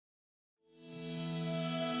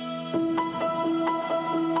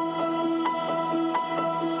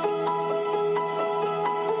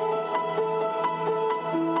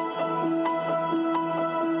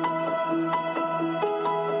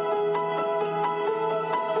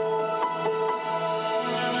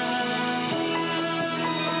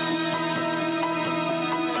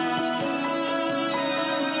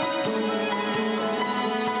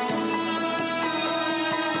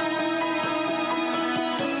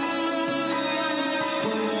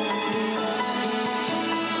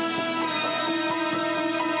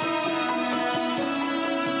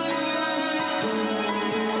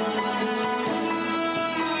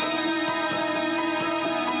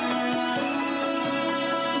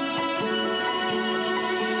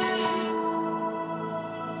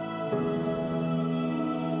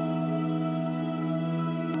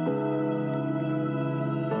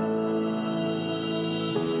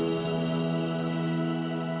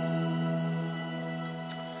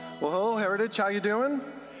Well, hello, Heritage. How you doing?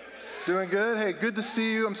 Doing good? Hey, good to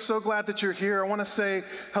see you. I'm so glad that you're here. I want to say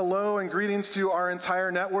hello and greetings to our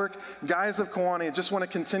entire network. Guys of Kewanee, I just want to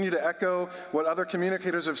continue to echo what other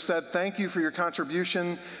communicators have said. Thank you for your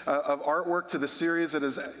contribution of artwork to the series. It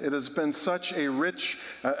has been such a rich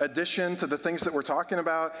addition to the things that we're talking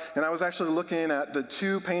about. And I was actually looking at the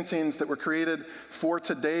two paintings that were created for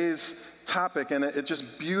today's topic, and it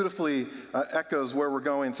just beautifully echoes where we're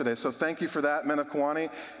going today. So thank you for that, Men of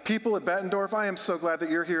Kewanee. People at Bettendorf, I am so glad that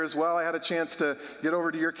you're here as well. I had a chance to get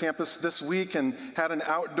over to your campus this week and had an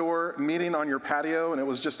outdoor meeting on your patio, and it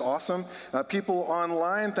was just awesome. People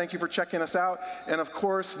online, thank you for checking us out. And of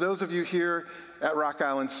course, those of you here at Rock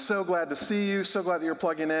Island, so glad to see you, so glad that you're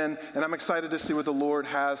plugging in, and I'm excited to see what the Lord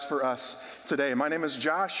has for us today. My name is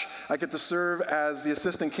Josh. I get to serve as the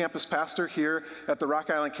assistant campus pastor here at the Rock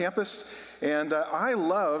Island campus, and I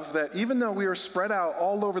love that even though we are spread out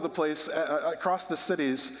all over the place across the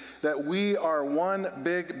cities, that we are one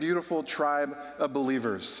big, beautiful tribe of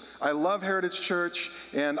believers. I love Heritage Church,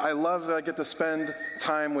 and I love that I get to spend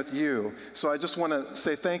time with you. So I just want to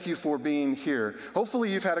say thank you for being here.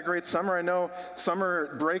 Hopefully you've had a great summer. I know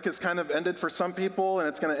summer break has kind of ended for some people, and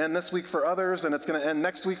it's going to end this week for others, and it's going to end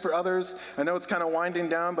next week for others. I know it's kind of winding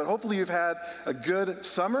down, but hopefully you've had a good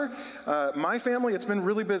summer. My family, it's been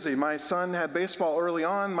really busy. My son had baseball early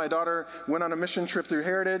on. My daughter went on a mission trip through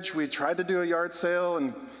Heritage. We tried to do a yard sale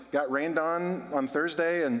and got rained on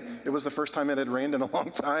Thursday, and it was the first time it had rained in a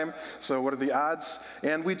long time, so what are the odds?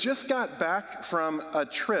 And we just got back from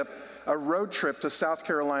a road trip to South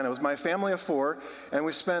Carolina. It was my family of four, and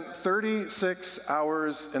we spent 36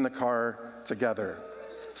 hours in the car together.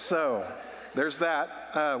 So there's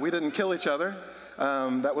that. We didn't kill each other.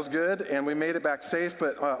 That was good, and we made it back safe,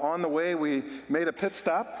 but on the way we made a pit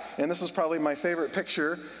stop, and this is probably my favorite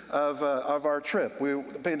picture of our trip. We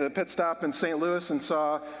made a pit stop in St. Louis and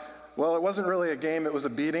saw, well, it wasn't really a game, it was a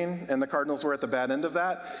beating, and the Cardinals were at the bad end of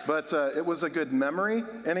that, but it was a good memory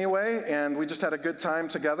anyway, and we just had a good time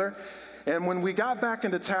together. And when we got back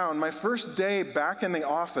into town, my first day back in the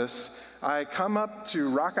office, I come up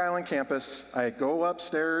to Rock Island campus, I go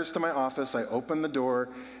upstairs to my office, I open the door,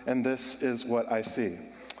 and this is what I see.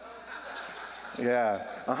 Yeah,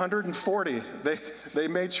 140. They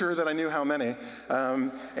made sure that I knew how many,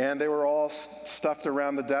 and they were all stuffed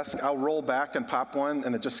around the desk. I'll roll back and pop one,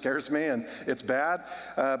 and it just scares me, and it's bad.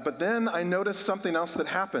 But then I noticed something else that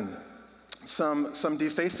happened. Some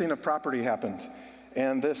defacing of property happened,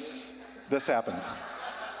 and this happened.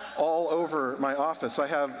 All over my office. I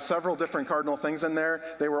have several different cardinal things in there.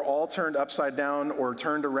 They were all turned upside down or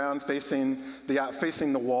turned around facing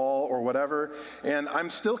the wall or whatever. And I'm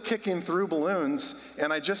still kicking through balloons,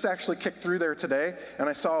 and I just actually kicked through there today, and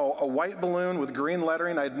I saw a white balloon with green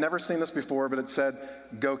lettering. I'd never seen this before, but it said,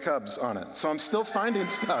 "Go Cubs" on it. So I'm still finding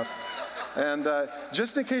stuff. And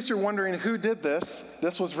just in case you're wondering who did this,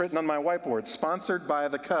 this was written on my whiteboard, sponsored by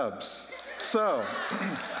the Cubs.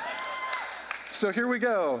 So here we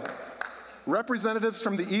go. Representatives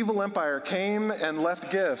from the evil empire came and left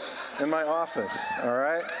gifts in my office, all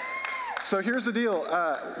right? So here's the deal.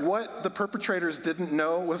 What the perpetrators didn't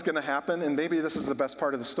know was going to happen, and maybe this is the best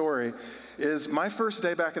part of the story, is my first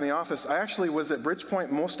day back in the office, I actually was at Bridgepoint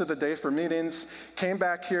most of the day for meetings, came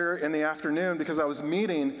back here in the afternoon because I was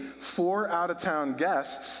meeting 4 out-of-town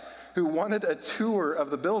guests who wanted a tour of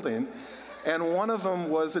the building, and one of them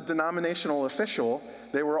was a denominational official.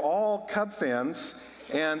 They were all Cub fans,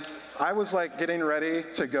 and I was like getting ready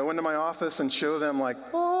to go into my office and show them like,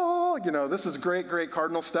 oh, this is great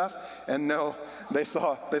Cardinal stuff. And no, they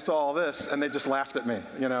saw all this and they just laughed at me,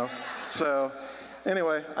 So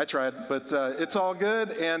anyway, I tried, but it's all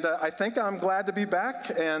good, and I think I'm glad to be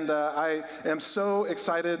back, and I am so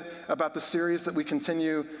excited about the series that we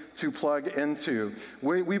continue to plug into.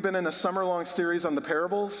 We've been in a summer-long series on the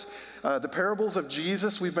parables of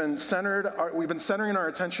Jesus. We've been centering our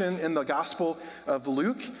attention in the Gospel of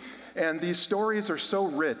Luke, and these stories are so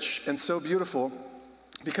rich and so beautiful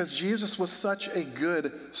because Jesus was such a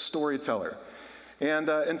good storyteller.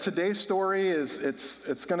 And today's story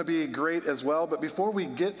it's going to be great as well. But before we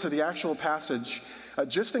get to the actual passage,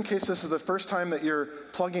 just in case this is the first time that you're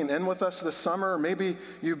plugging in with us this summer, or maybe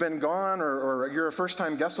you've been gone or you're a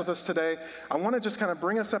first-time guest with us today, I want to just kind of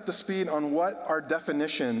bring us up to speed on what our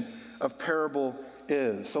definition of parable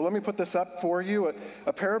is. So let me put this up for you.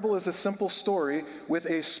 A parable is a simple story with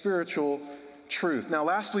a spiritual truth. Now,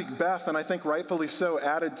 last week, Beth, and I think rightfully so,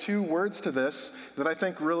 added 2 words to this that I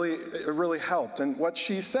think really helped. And what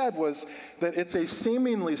she said was that it's a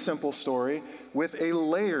seemingly simple story with a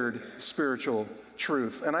layered spiritual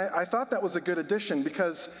truth. And I thought that was a good addition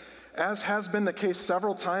because as has been the case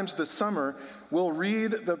several times this summer, we'll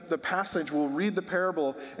read the passage, we'll read the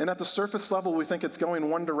parable, and at the surface level, we think it's going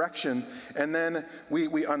one direction, and then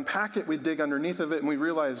we unpack it, we dig underneath of it, and we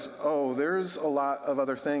realize, oh, there's a lot of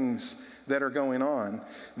other things that are going on.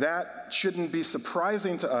 That shouldn't be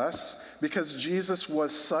surprising to us because Jesus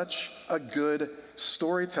was such a good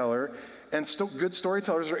storyteller, and good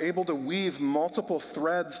storytellers are able to weave multiple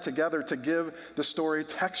threads together to give the story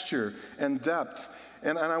texture and depth.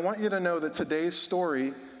 And I want you to know that today's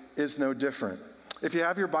story is no different. If you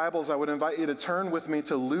have your Bibles, I would invite you to turn with me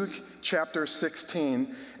to Luke chapter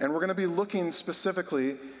 16, and we're going to be looking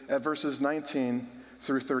specifically at verses 19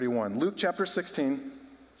 through 31. Luke chapter 16,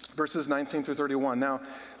 verses 19 through 31. Now,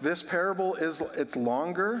 this parable it's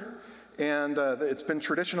longer, and it's been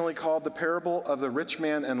traditionally called the parable of the rich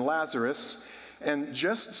man and Lazarus. And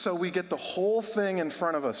just so we get the whole thing in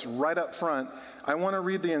front of us, right up front, I want to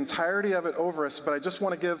read the entirety of it over us, but I just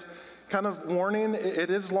want to give kind of warning. It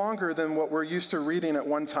is longer than what we're used to reading at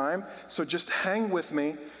one time, so just hang with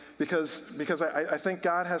me because I think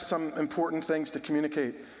God has some important things to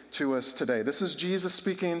communicate to us today. This is Jesus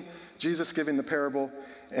speaking, Jesus giving the parable,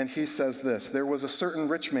 and he says this: "There was a certain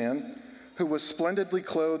rich man who was splendidly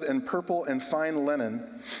clothed in purple and fine linen,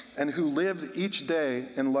 and who lived each day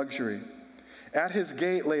in luxury. At his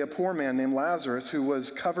gate lay a poor man named Lazarus, who was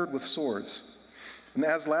covered with sores. And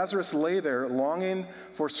as Lazarus lay there, longing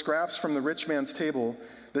for scraps from the rich man's table,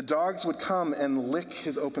 the dogs would come and lick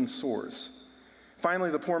his open sores.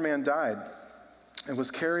 Finally, the poor man died and was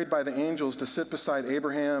carried by the angels to sit beside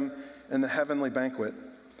Abraham in the heavenly banquet.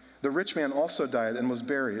 The rich man also died and was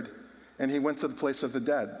buried, and he went to the place of the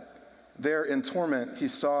dead. There in torment, he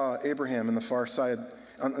saw Abraham in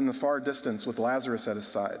the far distance with Lazarus at his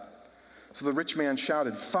side. So the rich man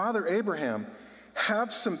shouted, 'Father Abraham,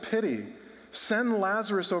 have some pity. Send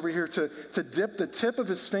Lazarus over here to dip the tip of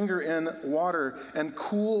his finger in water and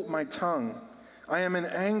cool my tongue. I am in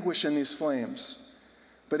anguish in these flames.'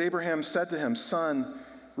 But Abraham said to him, 'Son,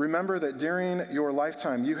 remember that during your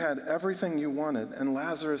lifetime you had everything you wanted, and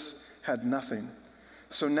Lazarus had nothing.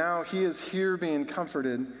 So now he is here being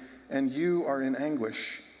comforted, and you are in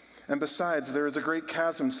anguish. And besides, there is a great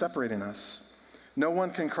chasm separating us. No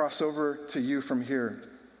one can cross over to you from here,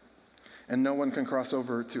 and no one can cross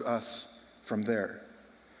over to us from there.'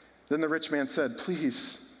 Then the rich man said,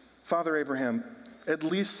 'Please, Father Abraham, at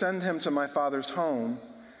least send him to my father's home,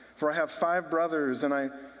 for I have 5 brothers, and I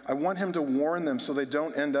want him to warn them so they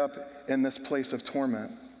don't end up in this place of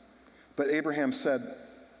torment.' But Abraham said,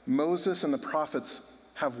 'Moses and the prophets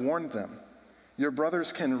have warned them. Your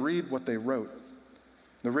brothers can read what they wrote.'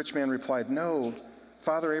 The rich man replied, 'No,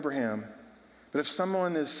 Father Abraham, but if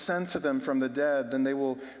someone is sent to them from the dead, then they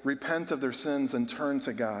will repent of their sins and turn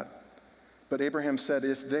to God.' But Abraham said,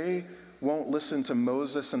 'If they won't listen to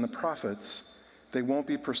Moses and the prophets, they won't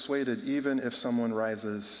be persuaded even if someone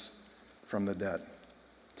rises from the dead.'"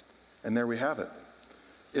 And there we have it.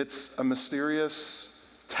 It's a mysterious,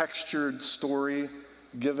 textured story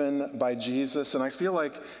given by Jesus. And I feel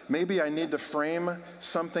like maybe I need to frame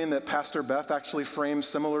something that Pastor Beth actually framed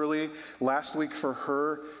similarly last week for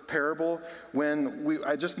her parable.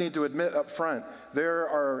 I just need to admit up front, there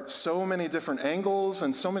are so many different angles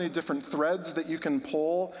and so many different threads that you can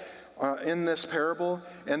pull in this parable,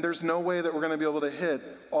 and there's no way that we're going to be able to hit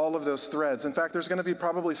all of those threads. In fact, there's going to be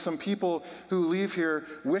probably some people who leave here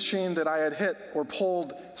wishing that I had hit or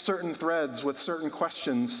pulled certain threads with certain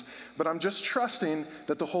questions, but I'm just trusting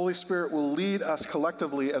that the Holy Spirit will lead us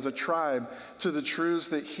collectively as a tribe to the truths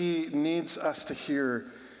that he needs us to hear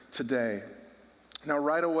today. Now,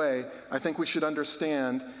 right away, I think we should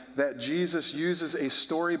understand that Jesus uses a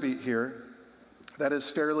story beat here that is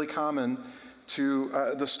fairly common to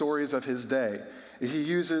the stories of his day. He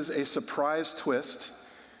uses a surprise twist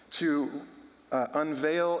to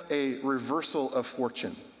unveil a reversal of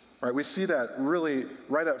fortune. Right? We see that really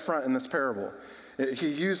right up front in this parable. He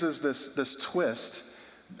uses this twist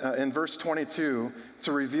in verse 22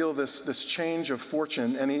 to reveal this change of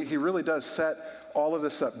fortune, and he really does set all of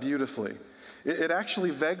this up beautifully. It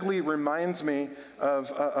actually vaguely reminds me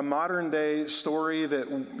of a modern day story that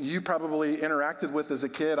you probably interacted with as a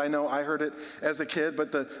kid. I know I heard it as a kid,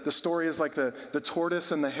 but the story is like the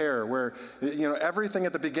tortoise and the hare, where everything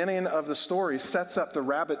at the beginning of the story sets up the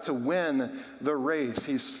rabbit to win the race.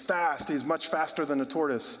 He's fast. He's much faster than the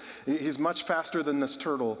tortoise. He's much faster than this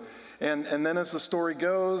turtle. And then as the story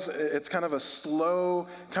goes, it's kind of a slow,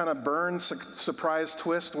 kind of burn surprise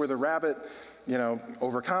twist where the rabbit,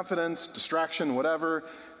 overconfidence, distraction, whatever,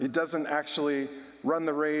 it doesn't actually run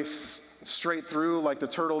the race straight through like the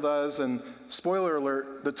turtle does. And spoiler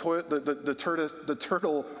alert, the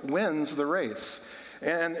turtle wins the race.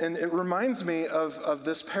 And it reminds me of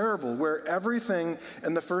this parable where everything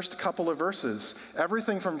in the first couple of verses,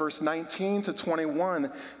 everything from verse 19 to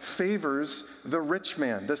 21 favors the rich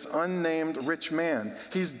man, this unnamed rich man.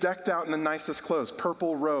 He's decked out in the nicest clothes,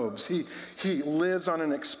 purple robes. He lives on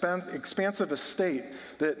an expansive estate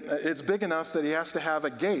that it's big enough that he has to have a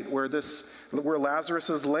gate where Lazarus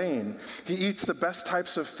is laying. He eats the best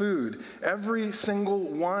types of food. Every single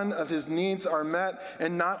one of his needs are met,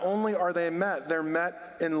 and not only are they met, they're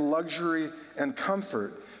met in luxury and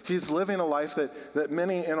comfort. He's living a life that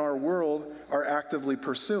many in our world are actively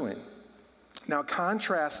pursuing. Now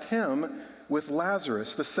contrast him with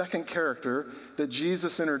Lazarus, the second character that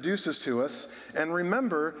Jesus introduces to us. And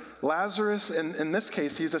remember, Lazarus, in this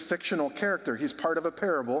case, he's a fictional character. He's part of a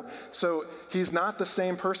parable. So he's not the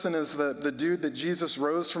same person as the dude that Jesus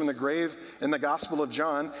rose from the grave in the Gospel of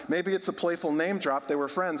John. Maybe it's a playful name drop. They were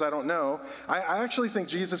friends. I don't know. I actually think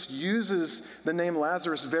Jesus uses the name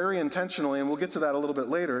Lazarus very intentionally, and we'll get to that a little bit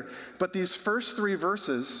later. But these first three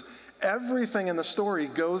verses, everything in the story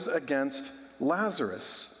goes against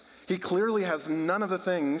Lazarus. He clearly has none of the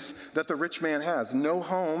things that the rich man has. No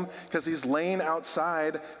home, because he's laying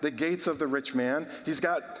outside the gates of the rich man. He's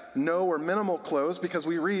got no or minimal clothes, because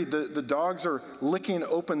we read the dogs are licking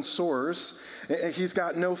open sores. He's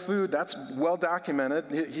got no food. That's well documented.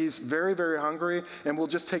 He's very, very hungry and will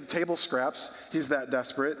just take table scraps. He's that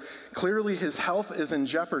desperate. Clearly his health is in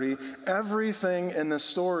jeopardy. Everything in the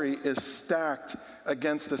story is stacked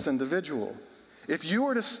against this individual. If you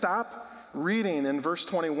were to stop reading in verse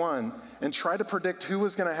 21 and try to predict who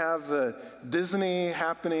was going to have the Disney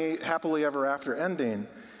happily ever after ending,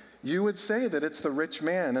 you would say that it's the rich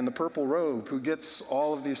man in the purple robe who gets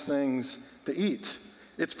all of these things to eat.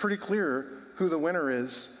 It's pretty clear who the winner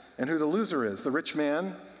is and who the loser is. The rich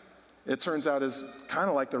man, it turns out, is kind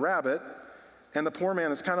of like the rabbit, and the poor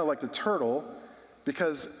man is kind of like the turtle,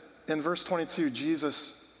 because in verse 22,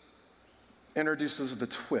 Jesus introduces the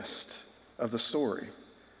twist of the story,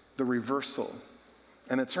 the reversal.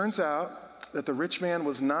 And it turns out that the rich man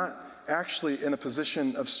was not actually in a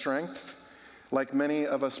position of strength, like many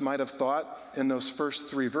of us might have thought in those first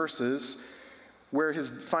three verses, where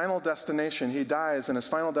his final destination, he dies, and his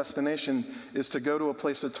final destination is to go to a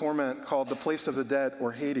place of torment called the place of the dead,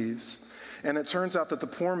 or Hades. And it turns out that the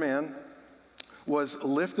poor man was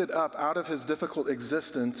lifted up out of his difficult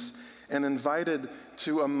existence and invited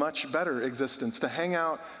to a much better existence, to hang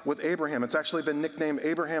out with Abraham. It's actually been nicknamed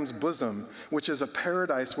Abraham's bosom, which is a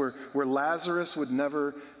paradise where Lazarus would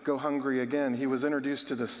never go hungry again. He was introduced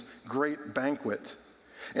to this great banquet.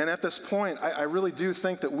 And at this point, I really do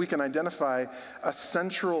think that we can identify a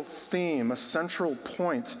central theme, a central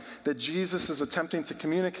point that Jesus is attempting to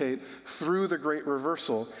communicate through the great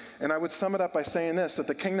reversal. And I would sum it up by saying this, that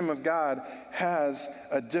the kingdom of God has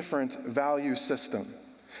a different value system.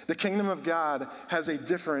 The kingdom of God has a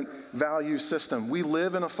different value system. We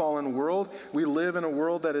live in a fallen world. We live in a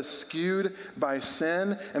world that is skewed by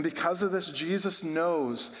sin. And because of this, Jesus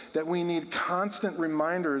knows that we need constant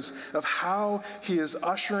reminders of how he is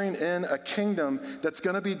ushering in a kingdom that's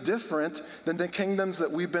going to be different than the kingdoms that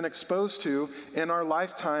we've been exposed to in our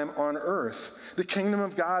lifetime on earth. The kingdom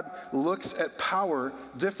of God looks at power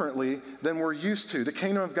differently than we're used to. The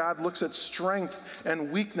kingdom of God looks at strength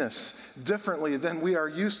and weakness differently than we are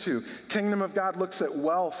used to. Kingdom of God looks at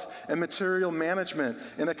wealth and material management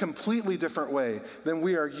in a completely different way than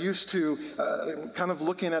we are used to kind of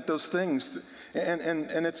looking at those things.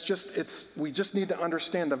 And we just need to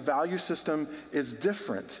understand the value system is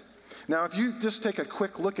different. Now, if you just take a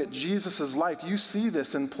quick look at Jesus' life, you see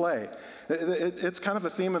this in play. It's kind of a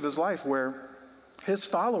theme of his life where his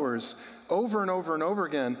followers over and over and over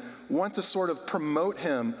again want to sort of promote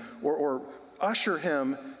him or usher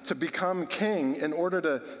him to become king in order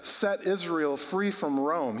to set Israel free from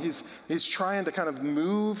Rome. He's trying to kind of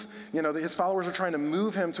move, his followers are trying to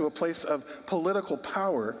move him to a place of political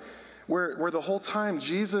power where the whole time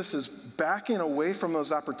Jesus is backing away from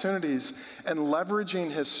those opportunities and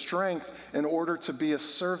leveraging his strength in order to be a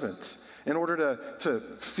servant, in order to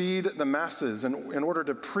feed the masses, and in order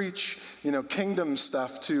to preach, kingdom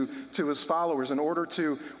stuff to his followers, in order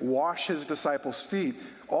to wash his disciples' feet,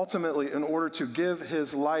 ultimately in order to give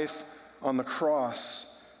his life on the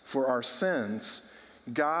cross for our sins.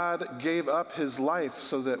 God gave up his life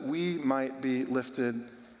so that we might be lifted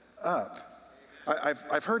up.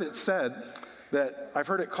 I've heard it said I've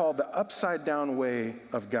heard it called the upside down way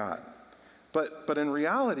of God. But in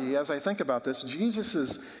reality, as I think about this, Jesus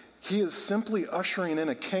is simply ushering in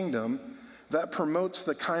a kingdom that promotes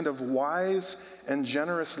the kind of wise and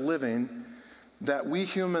generous living that we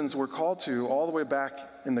humans were called to all the way back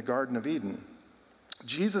in the Garden of Eden.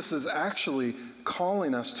 Jesus is actually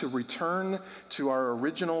calling us to return to our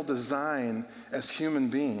original design as human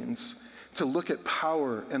beings, to look at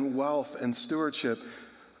power and wealth and stewardship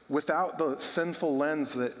without the sinful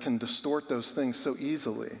lens that can distort those things so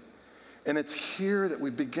easily. And it's here that we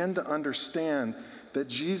begin to understand that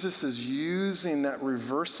Jesus is using that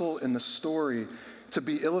reversal in the story to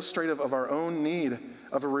be illustrative of our own need,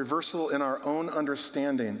 of a reversal in our own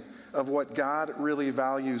understanding of what God really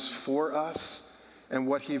values for us and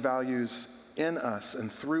what he values in us and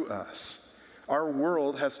through us. Our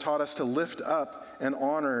world has taught us to lift up and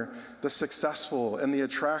honor the successful and the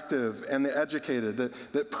attractive and the educated,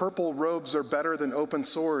 that purple robes are better than open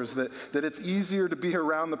sores, that it's easier to be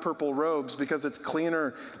around the purple robes because it's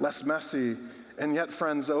cleaner, less messy. And yet,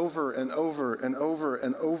 friends, over and over and over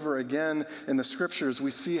and over again in the scriptures, we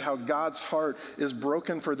see how God's heart is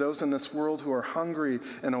broken for those in this world who are hungry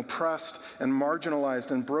and oppressed and marginalized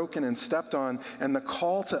and broken and stepped on. And the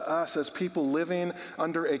call to us as people living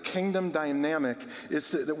under a kingdom dynamic is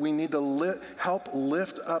that we need to help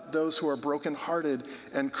lift up those who are brokenhearted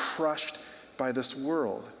and crushed by this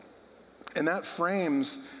world. And that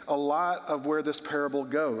frames a lot of where this parable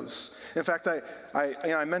goes. In fact,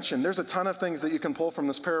 I mentioned there's a ton of things that you can pull from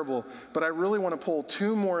this parable, but I really want to pull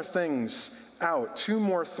two more things out, two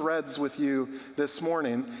more threads with you this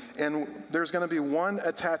morning. And there's going to be one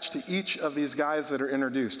attached to each of these guys that are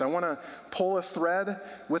introduced. I want to pull a thread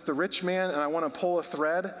with the rich man, and I want to pull a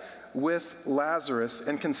thread with Lazarus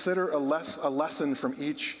and consider a lesson from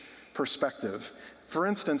each perspective. For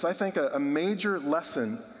instance, I think a major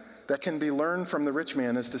lesson that can be learned from the rich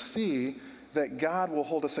man is to see that God will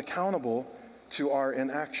hold us accountable to our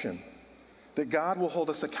inaction. That God will hold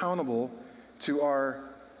us accountable to our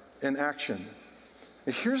inaction.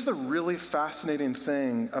 Here's the really fascinating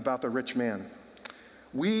thing about the rich man.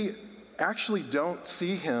 We actually don't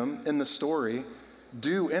see him in the story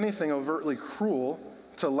do anything overtly cruel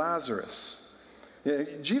to Lazarus.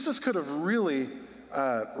 Jesus could have really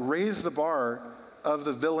raised the bar of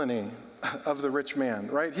the villainy of the rich man,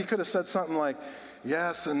 right? He could have said something like,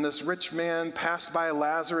 yes, and this rich man passed by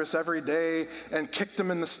Lazarus every day and kicked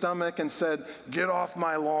him in the stomach and said, get off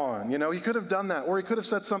my lawn. You know, he could have done that. Or he could have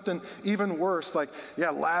said something even worse, like,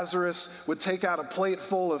 yeah, Lazarus would take out a plate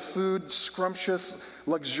full of food, scrumptious,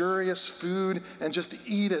 luxurious food, and just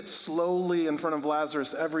eat it slowly in front of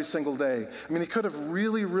Lazarus every single day. I mean, he could have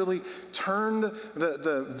really, really turned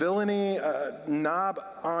the villainy knob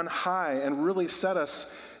on high and really set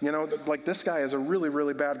us, you know, like this guy is a really,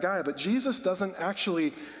 really bad guy. But Jesus doesn't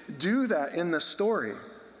actually do that in the story.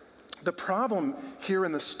 The problem here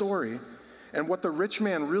in the story, and what the rich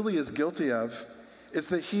man really is guilty of, is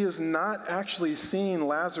that he is not actually seeing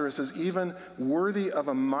Lazarus as even worthy of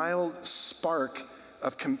a mild spark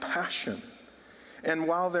of compassion. And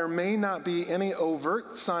while there may not be any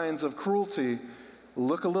overt signs of cruelty,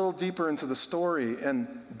 look a little deeper into the story and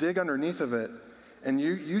dig underneath of it, and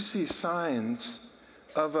you see signs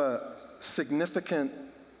of a significant,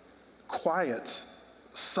 quiet,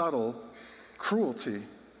 subtle cruelty.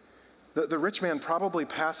 The rich man probably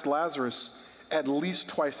passed Lazarus at least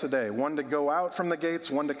twice a day, one to go out from the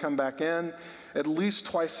gates, one to come back in. At least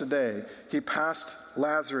twice a day, he passed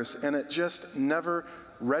Lazarus, and it just never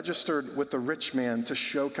registered with the rich man to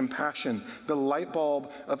show compassion. The light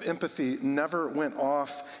bulb of empathy never went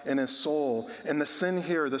off in his soul. And the sin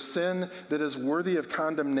here, the sin that is worthy of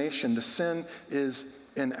condemnation, the sin is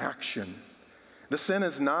inaction. The sin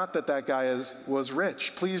is not that guy was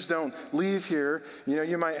rich. Please don't leave here. You know,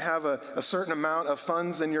 you might have a certain amount of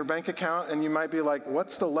funds in your bank account, and you might be like,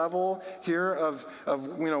 what's the level here of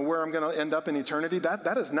you know, where I'm going to end up in eternity?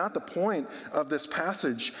 That is not the point of this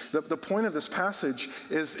passage. The point of this passage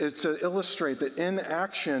is to illustrate that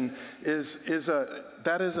inaction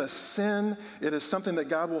that is a sin. It is something that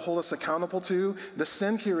God will hold us accountable to. The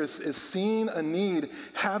sin here is seeing a need,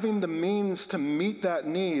 having the means to meet that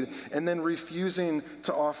need, and then refusing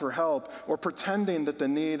to offer help or pretending that the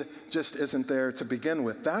need just isn't there to begin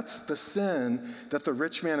with. That's the sin that the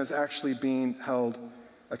rich man is actually being held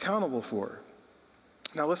accountable for.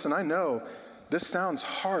 Now listen, I know this sounds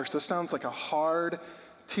harsh. This sounds like a hard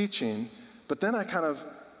teaching, but then I kind of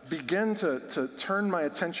begin to turn my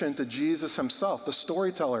attention to Jesus himself, the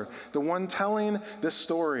storyteller, the one telling this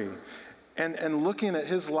story, and looking at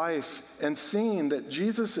his life and seeing that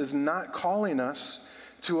Jesus is not calling us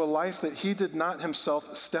to a life that he did not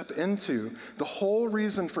himself step into. The whole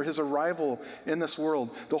reason for his arrival in this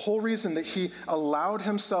world, the whole reason that he allowed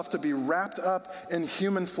himself to be wrapped up in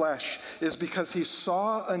human flesh is because he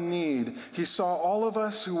saw a need. He saw all of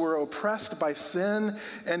us who were oppressed by sin,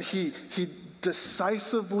 and he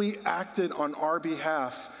decisively acted on our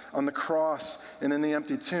behalf on the cross and in the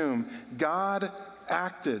empty tomb. God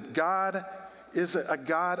acted. God is a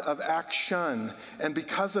God of action. And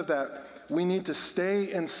because of that, we need to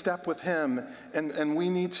stay in step with him, and we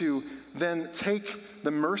need to then take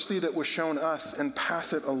the mercy that was shown us and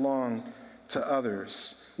pass it along to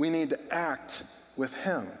others. We need to act with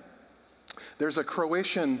him. There's a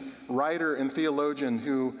Croatian writer and theologian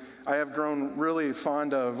who I have grown really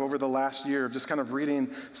fond of over the last year, just kind of reading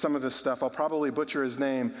some of his stuff. I'll probably butcher his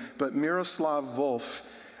name, but Miroslav Volf.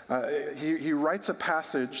 He writes a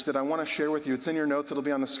passage that I want to share with you. It's in your notes. It'll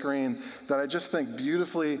be on the screen, that I just think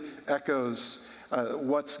beautifully echoes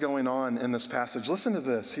what's going on in this passage. Listen to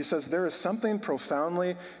this. He says, "There is something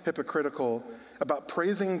profoundly hypocritical about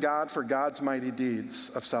praising God for God's mighty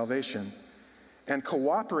deeds of salvation and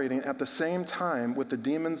cooperating at the same time with the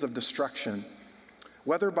demons of destruction,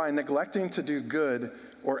 whether by neglecting to do good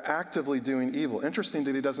or actively doing evil." Interesting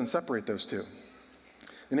that he doesn't separate those two.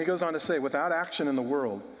 And he goes on to say, "Without action in the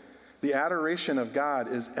world, the adoration of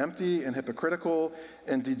God is empty and hypocritical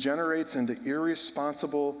and degenerates into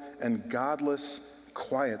irresponsible and godless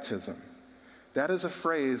quietism." That is a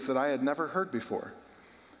phrase that I had never heard before.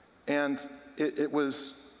 And it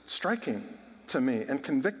was striking to me and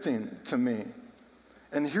convicting to me.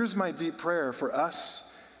 And here's my deep prayer for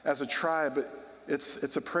us as a tribe.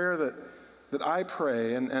 It's a prayer that I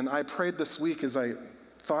pray, and I prayed this week as I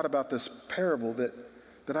thought about this parable,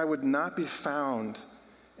 that I would not be found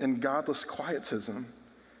in godless quietism,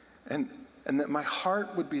 and that my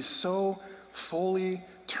heart would be so fully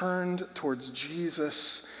turned towards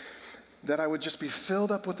Jesus that I would just be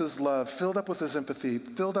filled up with his love, filled up with his empathy,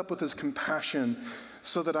 filled up with his compassion,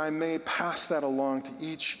 so that I may pass that along to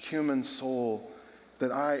each human soul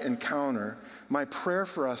that I encounter. My prayer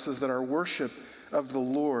for us is that our worship of the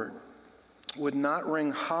Lord would not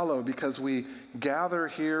ring hollow because we gather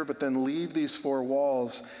here but then leave these four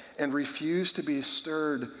walls and refuse to be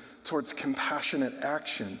stirred towards compassionate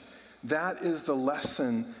action. That is the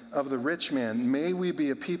lesson of the rich man. May we be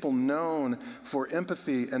a people known for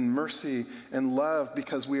empathy and mercy and love,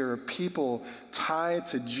 because we are a people tied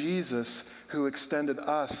to Jesus, who extended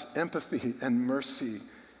us empathy and mercy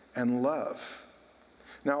and love.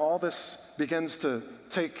 Now, all this begins to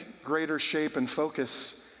take greater shape and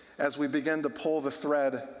focus as we begin to pull the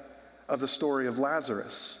thread of the story of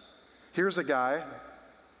Lazarus. Here's a guy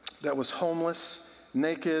that was homeless,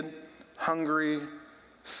 naked, hungry,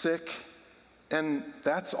 sick, and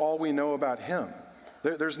that's all we know about him.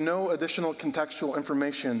 There's no additional contextual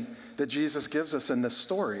information that Jesus gives us in this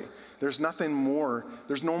story. There's nothing more.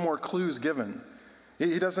 There's no more clues given.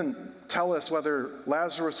 He doesn't tell us whether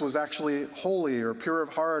Lazarus was actually holy or pure of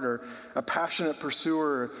heart or a passionate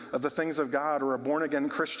pursuer of the things of God or a born-again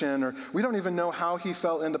Christian, or we don't even know how he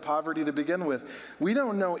fell into poverty to begin with. We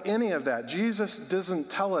don't know any of that. Jesus doesn't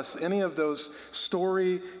tell us any of those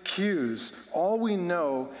story cues. All we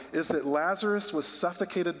know is that Lazarus was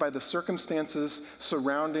suffocated by the circumstances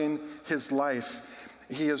surrounding his life.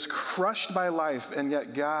 He is crushed by life, and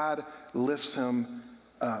yet God lifts him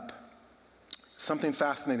up. Something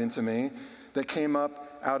fascinating to me that came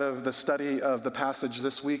up out of the study of the passage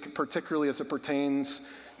this week, particularly as it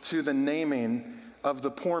pertains to the naming of the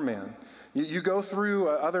poor man. You go through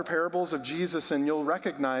other parables of Jesus, and you'll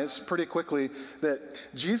recognize pretty quickly that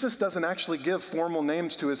Jesus doesn't actually give formal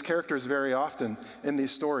names to his characters very often in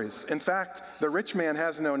these stories. In fact, the rich man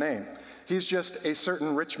has no name. He's just a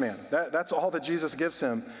certain rich man. That's all that Jesus gives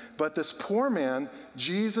him. But this poor man,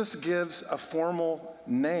 Jesus gives a formal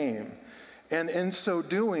name. And in so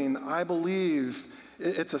doing, I believe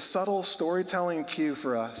it's a subtle storytelling cue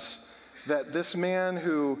for us that this man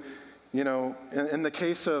who, you know, in the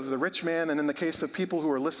case of the rich man and in the case of people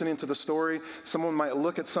who are listening to the story, someone might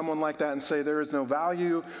look at someone like that and say there is no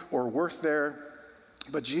value or worth there.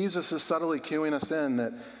 But Jesus is subtly cueing us in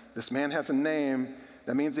that this man has a name.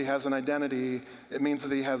 That means he has an identity. It means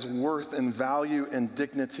that he has worth and value and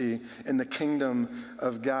dignity in the kingdom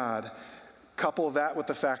of God. Couple that with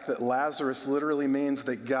the fact that Lazarus literally means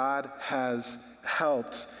that God has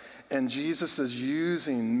helped. And Jesus is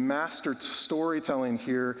using master storytelling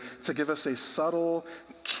here to give us a subtle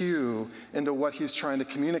cue into what he's trying to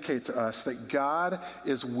communicate to us, that God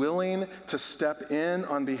is willing to step in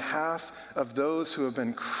on behalf of those who have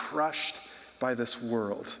been crushed by this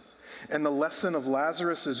world. And the lesson of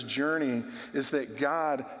Lazarus' journey is that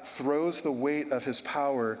God throws the weight of his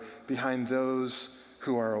power behind those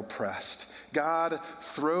who are oppressed. God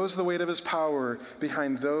throws the weight of his power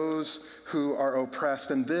behind those who are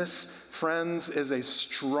oppressed. And this, friends, is a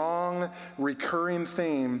strong, recurring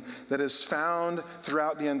theme that is found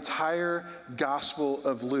throughout the entire Gospel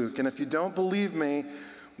of Luke. And if you don't believe me,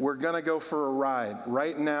 we're going to go for a ride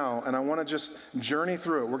right now, and I want to just journey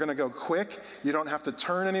through it. We're going to go quick. You don't have to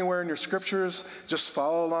turn anywhere in your scriptures. Just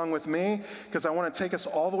follow along with me, because I want to take us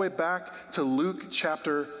all the way back to Luke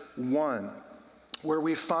chapter 1, where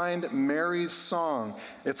we find Mary's song.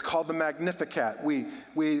 It's called the Magnificat. We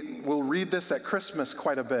will read this at Christmas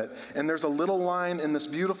quite a bit. And there's a little line in this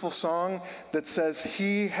beautiful song that says,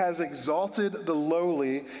 "He has exalted the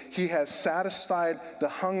lowly. He has satisfied the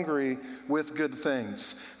hungry with good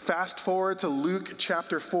things." Fast forward to Luke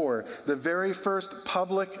chapter 4, the very first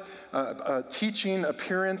public teaching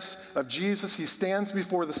appearance of Jesus. He stands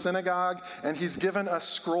before the synagogue, and he's given a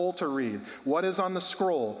scroll to read. What is on the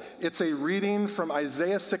scroll? It's a reading from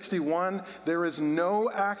Isaiah 61. There is no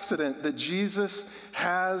accident that Jesus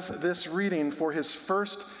has this reading for his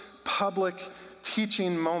first public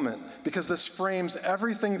teaching moment, because this frames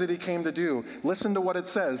everything that he came to do. Listen to what it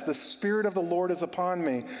says. "The Spirit of the Lord is upon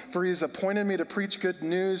me, for he has appointed me to preach good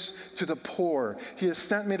news to the poor. He has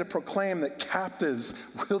sent me to proclaim that captives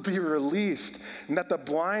will be released, and that the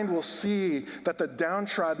blind will see, that the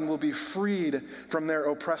downtrodden will be freed from their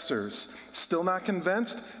oppressors." Still not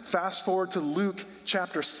convinced? Fast forward to Luke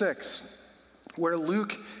chapter 6, where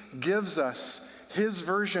Luke gives us his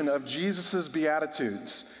version of Jesus'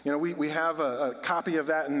 Beatitudes. You know, we have a copy of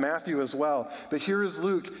that in Matthew as well. But here is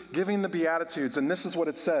Luke giving the Beatitudes, and this is what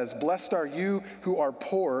it says. "Blessed are you who are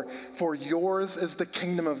poor, for yours is the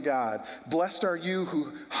kingdom of God. Blessed are you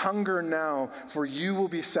who hunger now, for you will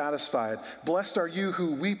be satisfied. Blessed are you who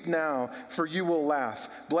weep now, for you will laugh.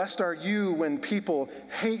 Blessed are you when people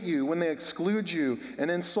hate you, when they exclude you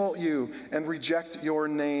and insult you and reject your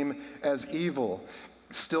name as evil."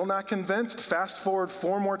 Still not convinced? Fast forward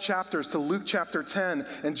 4 more chapters to Luke chapter 10,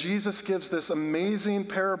 and Jesus gives this amazing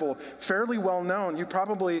parable, fairly well known. You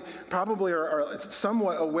probably are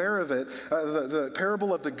somewhat aware of it, the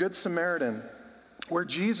parable of the Good Samaritan, where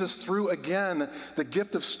Jesus, through again the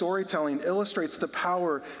gift of storytelling, illustrates the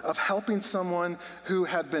power of helping someone who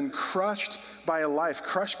had been crushed by a life,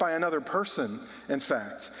 crushed by another person, in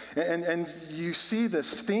fact. And you see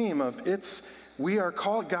this theme of we are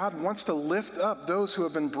called, God wants to lift up those who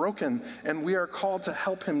have been broken, and we are called to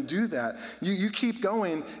help him do that. You keep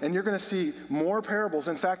going, and you're going to see more parables.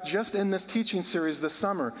 In fact, just in this teaching series this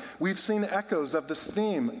summer, we've seen echoes of this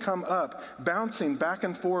theme come up, bouncing back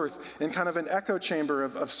and forth in kind of an echo chamber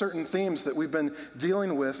of certain themes that we've been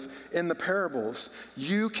dealing with in the parables.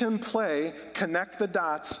 You can connect the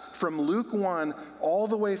dots from Luke 1 all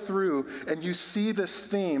the way through, and you see this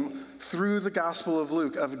theme through the Gospel of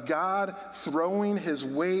Luke, of God throwing his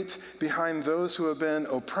weight behind those who have been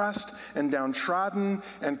oppressed and downtrodden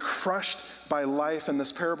and crushed by life. And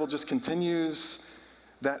this parable just continues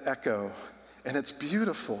that echo. And it's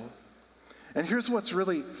beautiful. And here's what's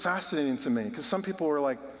really fascinating to me, because some people were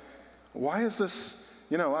like, why is this,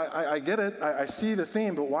 I get it, I see the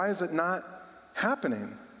theme, but why is it not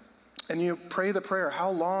happening? And you pray the prayer, "How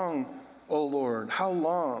long, O Lord? How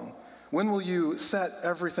long? When will you set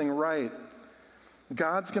everything right?"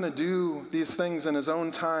 God's going to do these things in his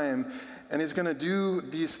own time, and he's going to do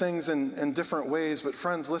these things in different ways. But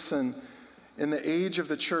friends, listen, in the age of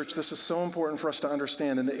the church, this is so important for us to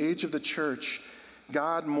understand. In the age of the church,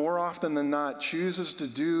 God, more often than not, chooses to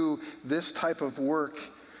do this type of work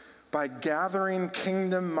by gathering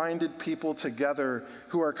kingdom-minded people together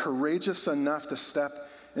who are courageous enough to step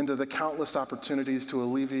into the countless opportunities to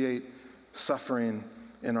alleviate suffering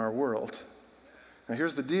in our world. Now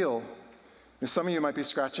here's the deal. Some of you might be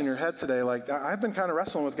scratching your head today like, I've been kind of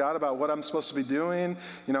wrestling with God about what I'm supposed to be doing.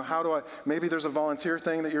 How do maybe there's a volunteer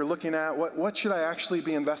thing that you're looking at. What should I actually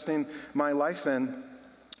be investing my life in?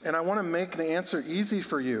 And I want to make the answer easy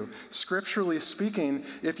for you. Scripturally speaking,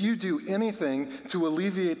 if you do anything to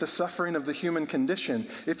alleviate the suffering of the human condition,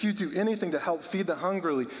 if you do anything to help feed the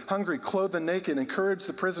hungry, clothe the naked, encourage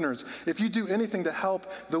the prisoners, if you do anything to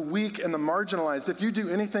help the weak and the marginalized, if you do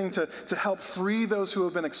anything to help free those who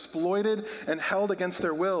have been exploited and held against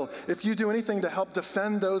their will, if you do anything to help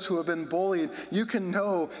defend those who have been bullied, you can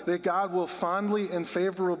know that God will fondly and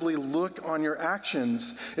favorably look on your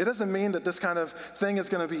actions. It doesn't mean that this kind of thing is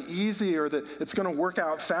going to be easy or that it's going to work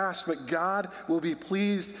out fast, but God will be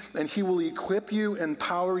pleased and he will equip you,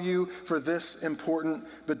 empower you for this important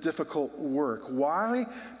but difficult work. Why?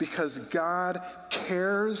 Because God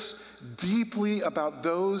cares deeply about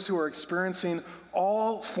those who are experiencing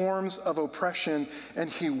all forms of oppression, and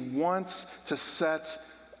he wants to set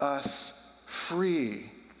us free.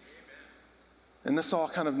 And this all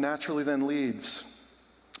kind of naturally then leads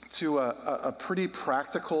to a pretty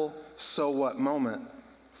practical so what moment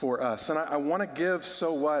for us. And I want to give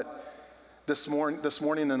so what this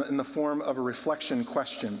morning in the form of a reflection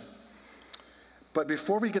question. But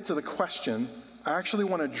before we get to the question, I actually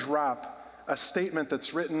want to drop a statement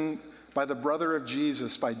that's written by the brother of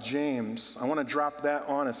Jesus, by James. I want to drop that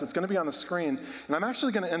on us. It's going to be on the screen. And I'm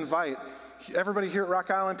actually going to invite everybody here at Rock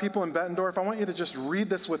Island, people in Bettendorf, I want you to just read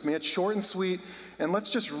this with me. It's short and sweet, and let's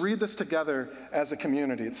just read this together as a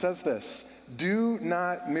community. It says this: "Do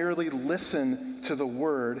not merely listen to the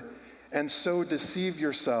word and so deceive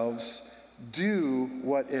yourselves. Do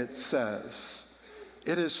what it says."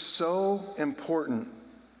 It is so important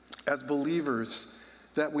as believers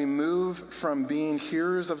that we move from being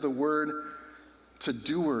hearers of the word to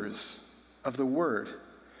doers of the word.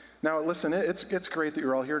 Now, listen, it's great that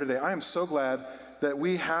you're all here today. I am so glad that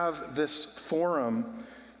we have this forum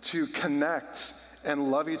to connect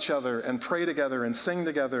and love each other and pray together and sing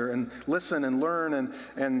together and listen and learn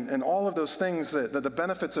and all of those things, that the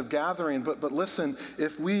benefits of gathering. But listen,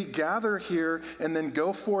 if we gather here and then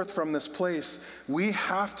go forth from this place, we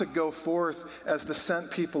have to go forth as the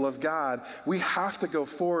sent people of God. We have to go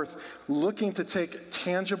forth looking to take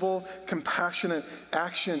tangible, compassionate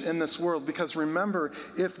action in this world. Because remember,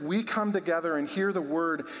 if we come together and hear the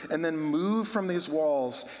word and then move from these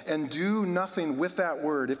walls and do nothing with that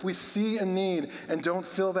word, if we see a need and don't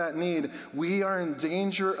fill that need, we are in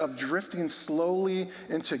danger of drifting slowly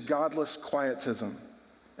into godless quietism.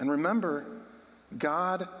 And remember,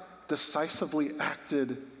 God decisively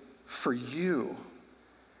acted for you.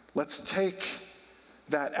 Let's take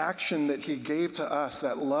that action that he gave to us,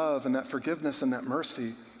 that love and that forgiveness and that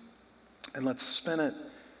mercy, and let's spin it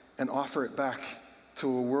and offer it back to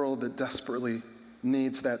a world that desperately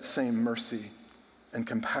needs that same mercy and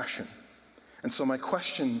compassion. And so my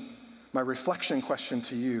reflection question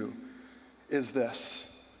to you is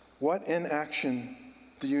this: what inaction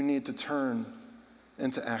do you need to turn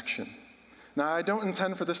into action? Now, I don't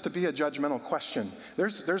intend for this to be a judgmental question.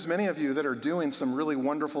 There's many of you that are doing some really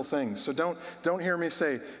wonderful things. So don't hear me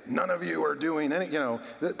say, none of you are doing any,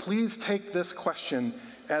 please take this question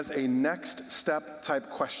as a next step type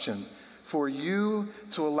question for you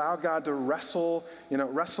to allow God to wrestle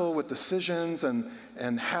with decisions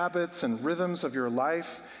and habits and rhythms of your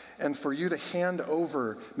life, and for you to hand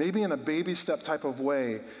over, maybe in a baby step type of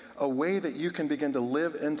way, a way that you can begin to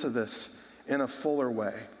live into this in a fuller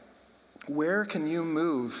way. Where can you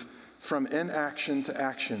move from inaction to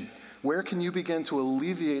action? Where can you begin to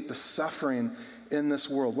alleviate the suffering in this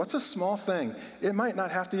world? What's a small thing? It might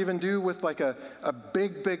not have to even do with like a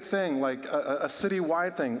big thing, like a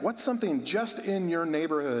citywide thing. What's something just in your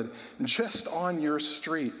neighborhood, just on your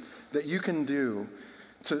street, that you can do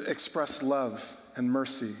to express love and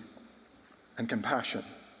mercy and compassion?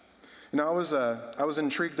 I was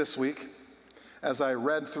intrigued this week as I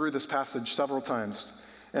read through this passage several times.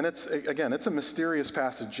 And it's a mysterious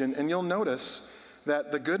passage. And you'll notice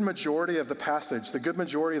that the good majority of the passage, the good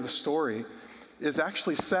majority of the story, is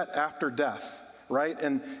actually set after death, right?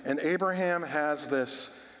 And Abraham has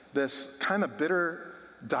this kind of bitter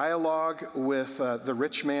dialogue with the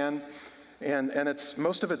rich man. And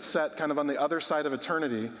most of it's set kind of on the other side of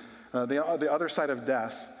eternity, the other side of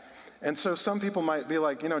death. And so some people might be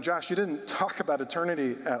like, Josh, you didn't talk about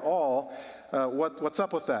eternity at all. What's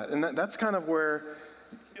up with that? And that's kind of where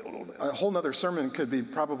a whole nother sermon could be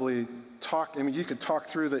probably you could talk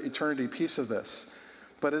through the eternity piece of this.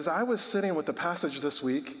 But as I was sitting with the passage this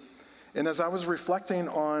week, and as I was reflecting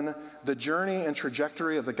on the journey and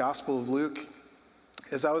trajectory of the Gospel of Luke,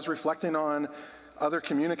 as I was reflecting on other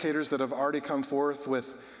communicators that have already come forth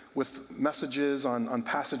with messages on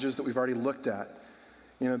passages that we've already looked at,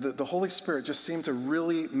 the Holy Spirit just seemed to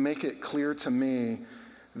really make it clear to me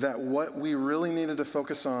that what we really needed to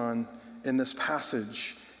focus on in this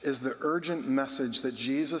passage is the urgent message that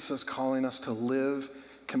Jesus is calling us to live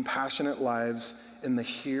compassionate lives in the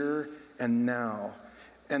here and now.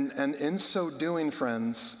 And in so doing,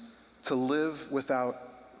 friends, to live without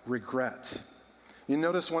regret. You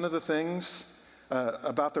notice one of the things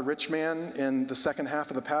about the rich man in the second half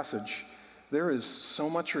of the passage. There is so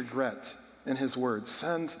much regret in his words.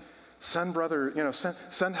 Send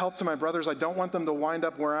help to my brothers. I don't want them to wind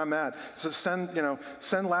up where I'm at. So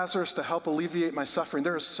send Lazarus to help alleviate my suffering.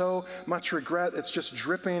 There is so much regret. It's just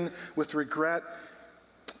dripping with regret.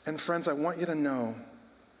 And friends, I want you to know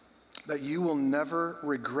that you will never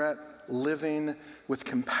regret living with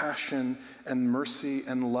compassion and mercy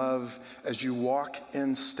and love as you walk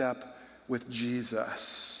in step with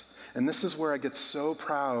Jesus. And this is where I get so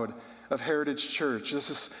proud of Heritage Church.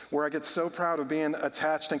 This is where I get so proud of being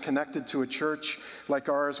attached and connected to a church like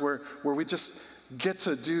ours where we just get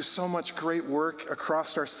to do so much great work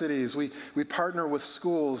across our cities. We partner with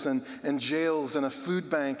schools and jails and a food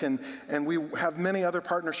bank, and we have many other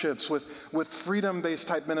partnerships with freedom-based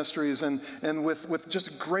type ministries and with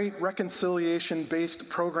just great reconciliation-based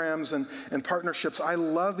programs and partnerships. I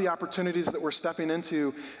love the opportunities that we're stepping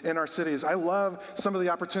into in our cities. I love some of the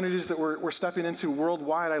opportunities that we're stepping into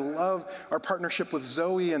worldwide. I love our partnership with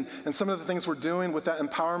Zoe and some of the things we're doing with that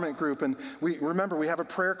empowerment group. And we have a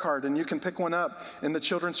prayer card, and you can pick one up in the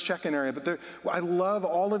children's check-in area. But I love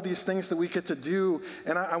all of these things that we get to do,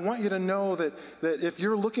 and I want you to know that if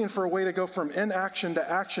you're looking for a way to go from inaction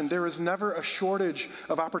to action, there is never a shortage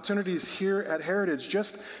of opportunities here at Heritage,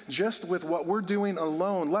 just with what we're doing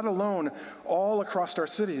alone, let alone all across our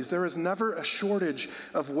cities. There is never a shortage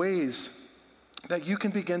of ways that you can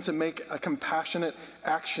begin to make a compassionate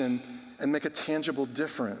action and make a tangible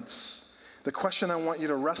difference. The question I want you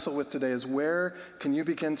to wrestle with today is, where can you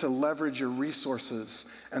begin to leverage your resources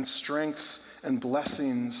and strengths and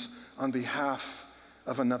blessings on behalf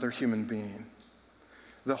of another human being?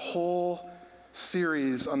 The whole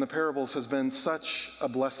series on the parables has been such a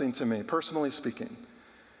blessing to me, personally speaking.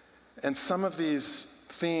 And some of these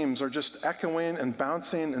themes are just echoing and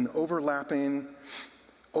bouncing and overlapping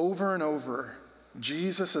over and over.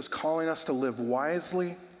 Jesus is calling us to live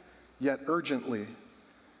wisely, yet urgently,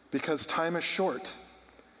 because time is short,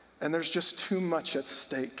 and there's just too much at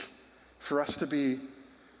stake for us to be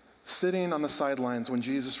sitting on the sidelines when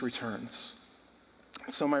Jesus returns.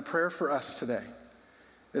 So my prayer for us today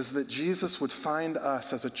is that Jesus would find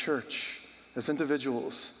us as a church, as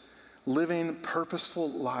individuals, living purposeful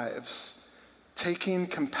lives, taking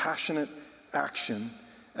compassionate action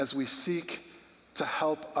as we seek to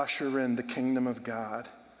help usher in the kingdom of God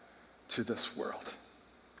to this world.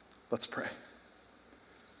 Let's pray.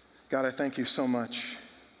 God, I thank you so much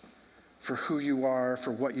for who you are,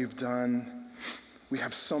 for what you've done. We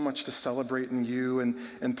have so much to celebrate in you,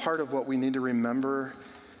 and part of what we need to remember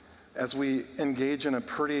as we engage in a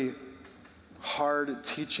pretty hard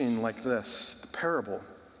teaching like this, the parable,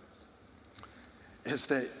 is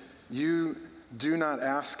that you do not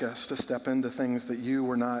ask us to step into things that you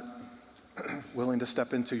were not willing to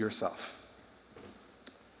step into yourself.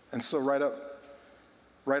 And so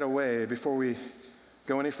right away, before we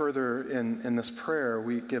go any further in this prayer,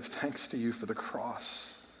 we give thanks to you for the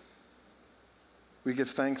cross. We give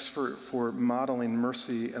thanks for modeling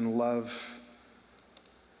mercy and love,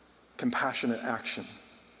 compassionate action,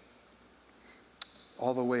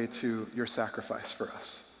 all the way to your sacrifice for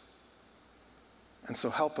us. And so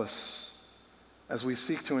help us as we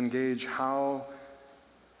seek to engage how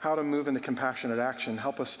to move into compassionate action.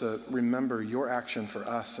 Help us to remember your action for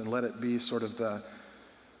us and let it be sort of the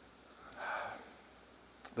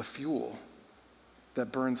fuel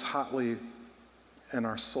that burns hotly in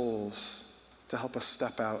our souls to help us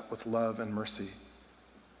step out with love and mercy,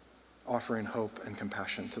 offering hope and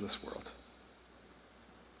compassion to this world.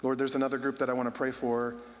 Lord, there's another group that I want to pray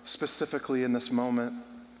for specifically in this moment.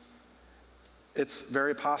 It's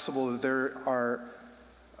very possible that there are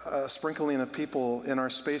a sprinkling of people in our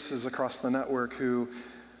spaces across the network who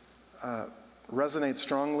resonate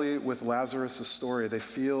strongly with Lazarus' story. They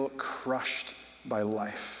feel crushed by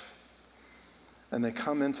life. And they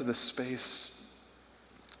come into this space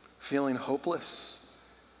feeling hopeless,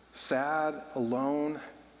 sad, alone.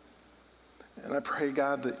 And I pray,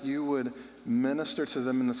 God, that you would minister to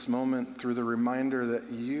them in this moment through the reminder that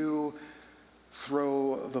you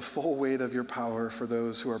throw the full weight of your power for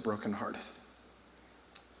those who are brokenhearted,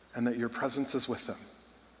 and that your presence is with them,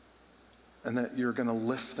 and that you're going to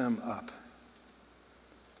lift them up.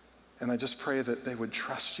 And I just pray that they would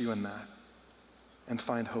trust you in that and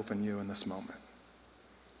find hope in you in this moment.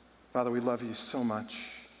 Father, we love you so much.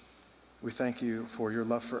 We thank you for your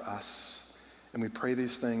love for us, and we pray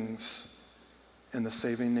these things in the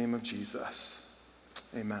saving name of Jesus.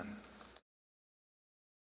 Amen.